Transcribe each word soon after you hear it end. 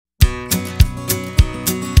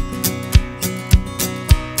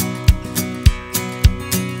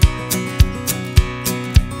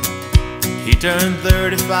turned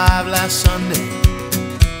 35 last Sunday,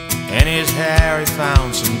 and his hair he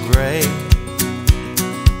found some gray.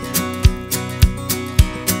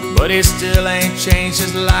 But he still ain't changed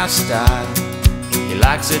his lifestyle. He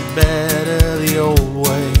likes it better the old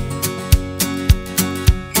way.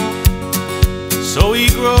 So he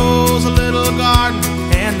grows a little garden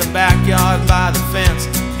in the backyard by the fence.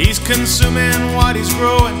 He's consuming what he's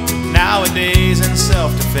growing nowadays in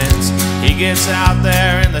self-defense. He gets out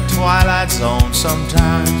there in the twilight zone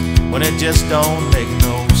sometimes when it just don't make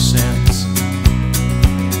no sense.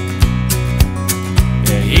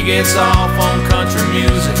 Yeah, he gets off on country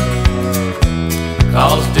music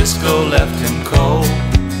 'cause disco left him cold.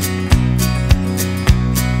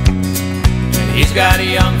 And he's got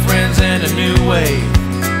young friends in a new wave,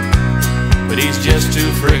 but he's just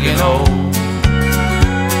too friggin' old.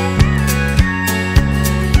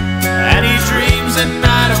 And he dreams at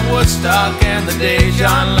night of Woodstock and the day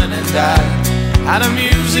John Lennon died. How the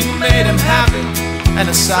music made him happy and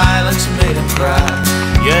the silence made him cry.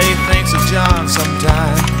 Yeah, he thinks of John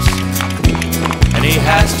sometimes, and he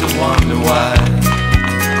has to wonder why.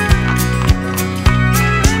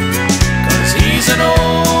 'Cause he's an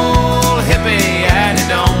old hippie and he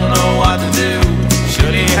don't know what to do.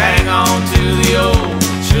 Should he hang on to the old?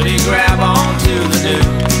 Should he grab on to the new?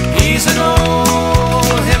 He's an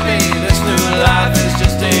old hippie, this new life is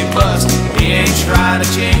just a bust. He ain't trying to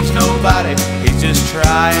change nobody, he's just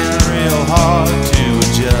trying real hard to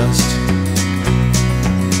adjust.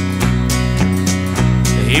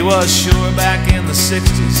 He was sure back in the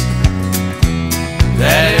 60s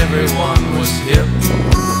that everyone was hip.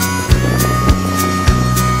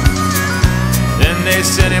 Then they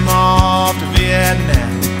sent him off to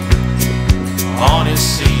Vietnam on his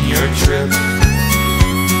senior trip.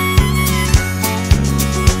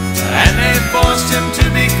 And they forced him to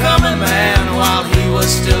become a man while he was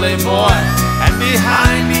still a boy. And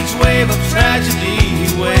behind each wave of tragedy he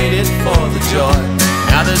waited for the joy.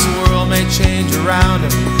 Now this world may change around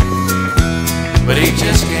him, but he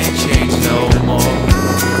just can't change no more.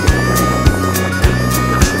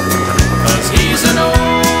 'Cause he's an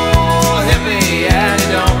old hippie and he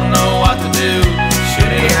don't know what to do.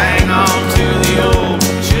 Should he hang on to the old?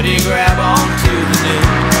 Should he grab on to the new?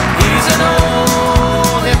 He's an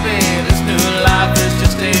old hippie, this new life is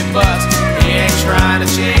just a bust. He ain't trying to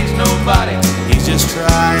change nobody, he's just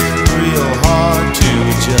trying real hard to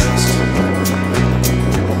adjust.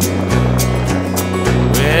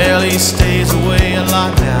 Well, he stays away a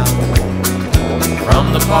lot now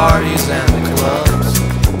from the parties and the clubs.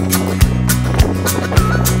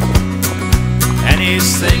 And he's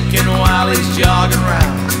thinking while he's jogging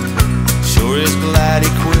around, sure is glad he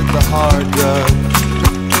quit the hard drugs.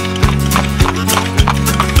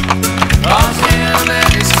 'Cause him and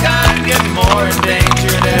his kind get more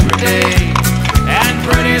endangered every day, and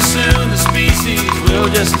pretty soon the species will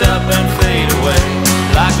just up and fade away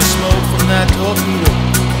like the smoke from that torpedo,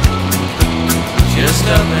 just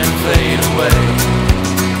up and fade away.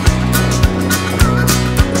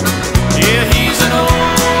 Yeah, he's an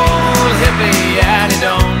old hippie and he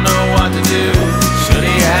don't know what to do. Should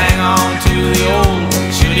he hang on to the old?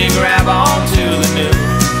 Should he grab on to the new?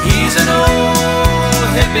 He's an old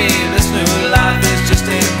hippie, this new life is just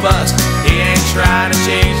a bust. He ain't trying to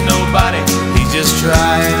change nobody, he's just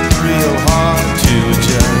trying real hard to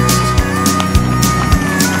adjust.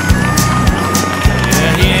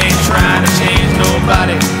 Yeah, he ain't trying to change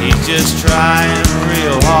nobody, he's just trying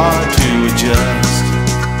real hard to adjust.